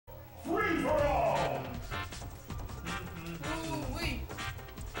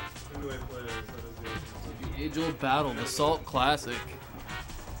Age-old battle, the Salt Classic.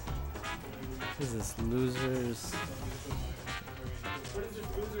 What is this? Losers.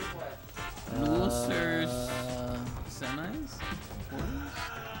 Losers. Semis?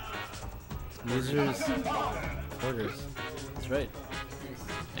 Losers. Quarters. That's right.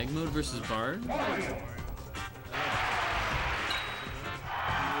 Egg mode versus Bard?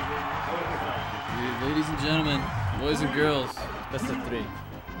 Ladies and gentlemen, boys and girls, Best of 3.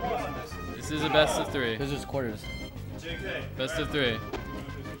 this is a best of 3. Those are quarters. Best of 3.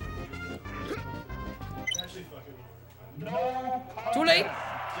 Too late!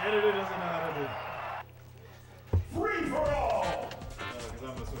 Janitor doesn't know how to do. Free for all! Because I'm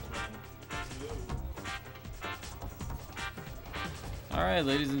going to switch mine. Alright,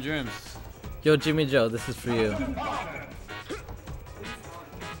 ladies and germs. Yo, Jimmy Joe, this is for you.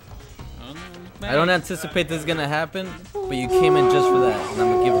 I don't anticipate this is gonna happen, but you came in just for that, and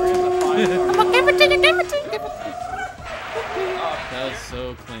I'm gonna give it to you. I'm gonna give it to you, give it to you, give it to you. That was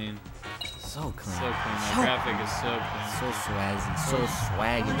so clean. So clean. So clean. That graphic is so clean. So swazzy, so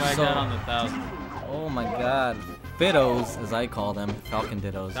swaggy. Swag So, out on the 1,000. oh my god. Fittos, as I call them. Falcon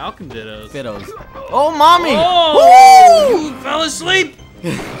dittos. Falcon dittos. Fittos. Oh, mommy! Oh! You fell asleep!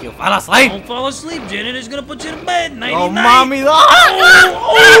 You fell asleep! Don't fall asleep. Janitor's gonna put you to bed. Nighty Oh, night. mommy!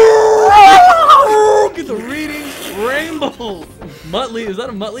 Oh! Get the reading rainbow. Muttley, is that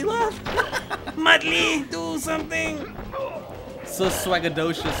a Muttley laugh? Muttley, do something. So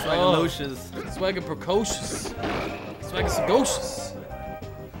swagadocious, swagalocious. Swagger precocious. Swagger sagocious.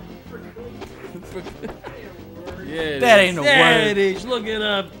 Yeah, That ain't a there word. it is. Look it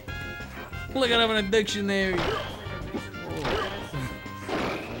up. Look it up in a dictionary.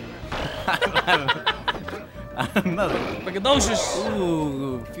 Another. Precocious.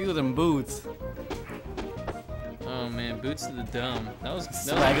 Ooh, feel them boots. Oh man, boots to the dome. That was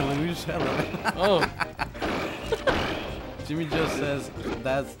Swagaloosh. Oh. Jimmy Joe says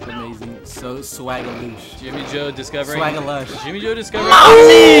that's amazing. So swagaloosh. Jimmy Joe discovering. Swagalush. Jimmy Joe discovering.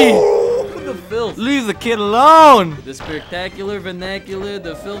 Mommy! The filth. Leave the kid alone. The spectacular vernacular,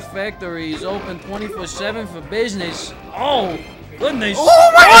 the filth factory is open 24/7 for business. Oh goodness!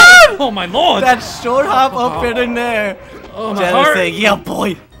 Oh my god! Oh my lord! That short hop up in there. Oh my Janitor's heart! saying, yeah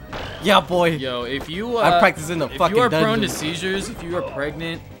boy. Yeah boy. Yo, if you I'm practicing the if fucking you are prone to dungeon. seizures, if you are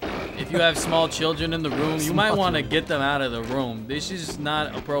pregnant, if you have small children in the room, you might want to get them out of the room. This is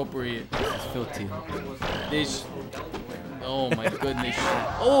not appropriate. It's filthy. This. Oh my goodness.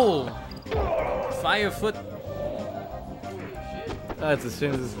 Oh. Firefoot. That's a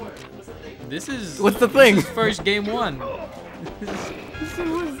shame. This is. What's the thing? This is first game 1. What's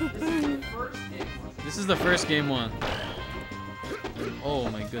the thing? This is the first game 1. Oh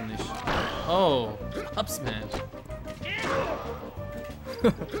my goodness. Oh. Up smash.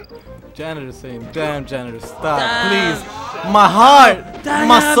 Janitor saying, damn Janitor, stop, Damn. please. My heart,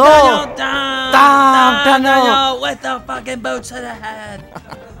 my soul. Damn, Daniel. With the fucking boots to the head.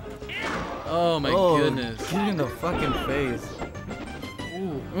 Oh my goodness. Get you in the fucking face.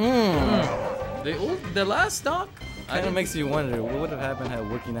 Ooh. The last stock. Kind of makes you wonder what would have happened had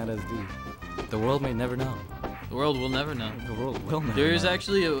Wookiee not SD. The world may never know. The world will never know. The world will never There is know.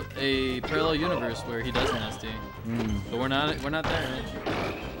 actually a parallel universe where he doesn't SD, but we're not there. Right?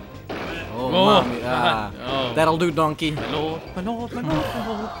 Oh, Oh. mommy. Ah. Oh. That'll do, donkey. My lord, my lord, my lord, my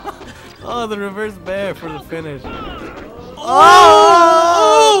lord. Oh, the reverse bear for the finish.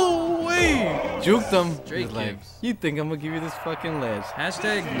 Oh! Wait! Juked him. Drake He's like, gives. you think I'm gonna give you this fucking ledge?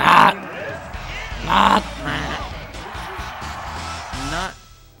 Hashtag Not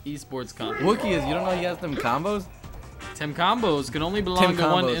esports combo. Wookiee is, you don't know he has them combos? Tim combos can only belong Tim to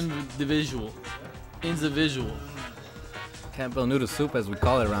one combos. individual. Individual. Campbell noodle soup as we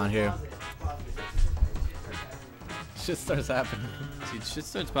call it around here. Shit starts happening. Dude, shit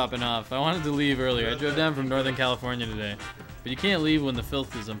starts popping off. I wanted to leave earlier. I drove down from Northern California today. But you can't leave when the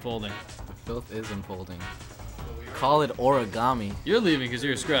filth is unfolding. The filth is unfolding. Call it origami. You're leaving because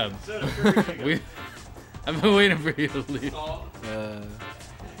you're a scrub. I've been waiting for you to leave.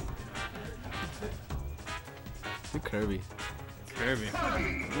 Do Kirby. Kirby.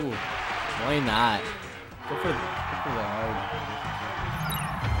 Ooh. Why not? Go for the hard.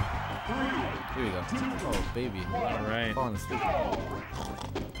 Here we go. Oh, baby. Alright. Falling asleep.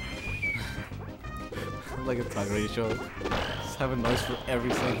 Like a talk radio show. Just have a noise for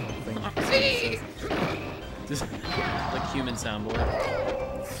every single thing. Just like human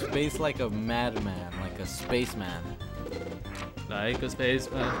soundboard. Space like a madman, like a spaceman. Like a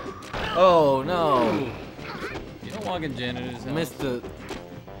spaceman. Oh no! You don't walk in Janitor's house. Missed the.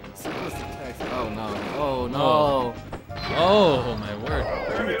 Simplistic text. Oh no! Oh no! Oh my word.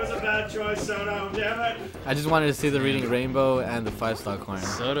 It was a bad choice, Soto. Damn it. I just wanted to see the reading rainbow and the 5-star coin.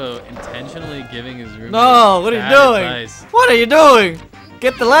 Soto intentionally giving his roommate No, what are you bad doing? advice. What are you doing?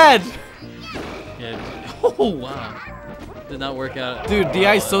 Get the ledge. Yeah. Oh wow. Did not work out. Dude,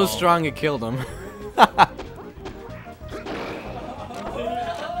 DI is so strong it killed him.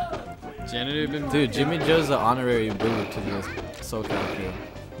 Janitor been. Dude, Jimmy Joe's an honorary boo to the SoCal crew.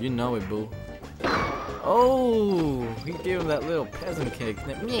 You know it, boo. Oh, he gave him that little peasant kick.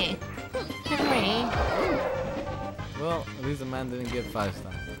 Meh. Well, at least the man didn't get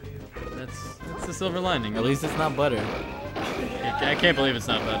 5-star. That's the silver lining. At least it's not butter. I can't believe it's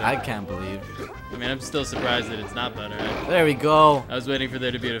not butter. I can't believe. I mean, I'm still surprised that it's not butter. There we go. I was waiting for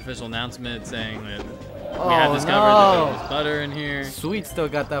there to be an official announcement saying that Oh, we had discovered that there was butter in here. Sweet still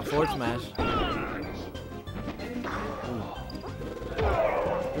got that forward smash.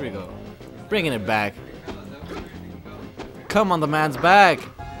 Here we go. Bringing it back. Come on, the man's back.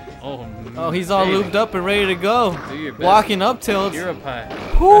 Oh, he's all baby. looped up and ready to go. Do your best. Walking up tilts. You're a pie.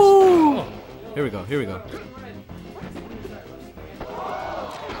 Woo! Oh. Here we go. Here we go.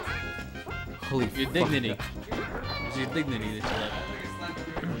 Holy Your fuck. dignity. It's your dignity that you left.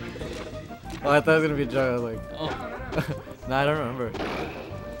 Oh, I thought it was gonna be a joke. I was like, Oh. nah, I don't remember.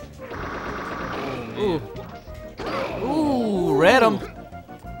 Oh, Ooh. Ooh, read him.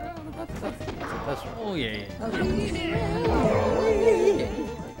 That's right. oh yeah.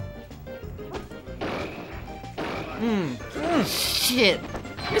 Shit.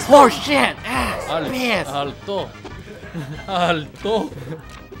 Horse shit. Ass. Piss. Alto. Alto.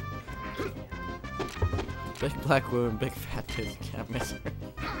 Big black woman, big fat tits. Can't miss her.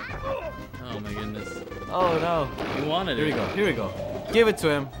 Oh my goodness. Oh no. You wanted Here it. we go. Here we go. Give it to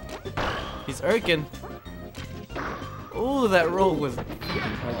him. He's irking. Ooh, that roll was.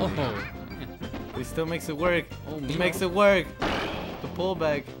 Oh. He still makes it work. Oh, He Mimo. makes it work. The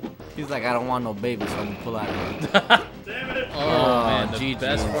pullback. He's like, I don't want no baby, so I'm gonna pull out of here. Oh, man, the GG.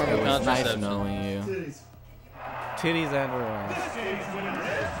 best form It of was nice contraception. knowing you. Titties. Titties and her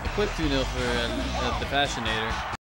ass. Quick 2-0 for the Fascinator.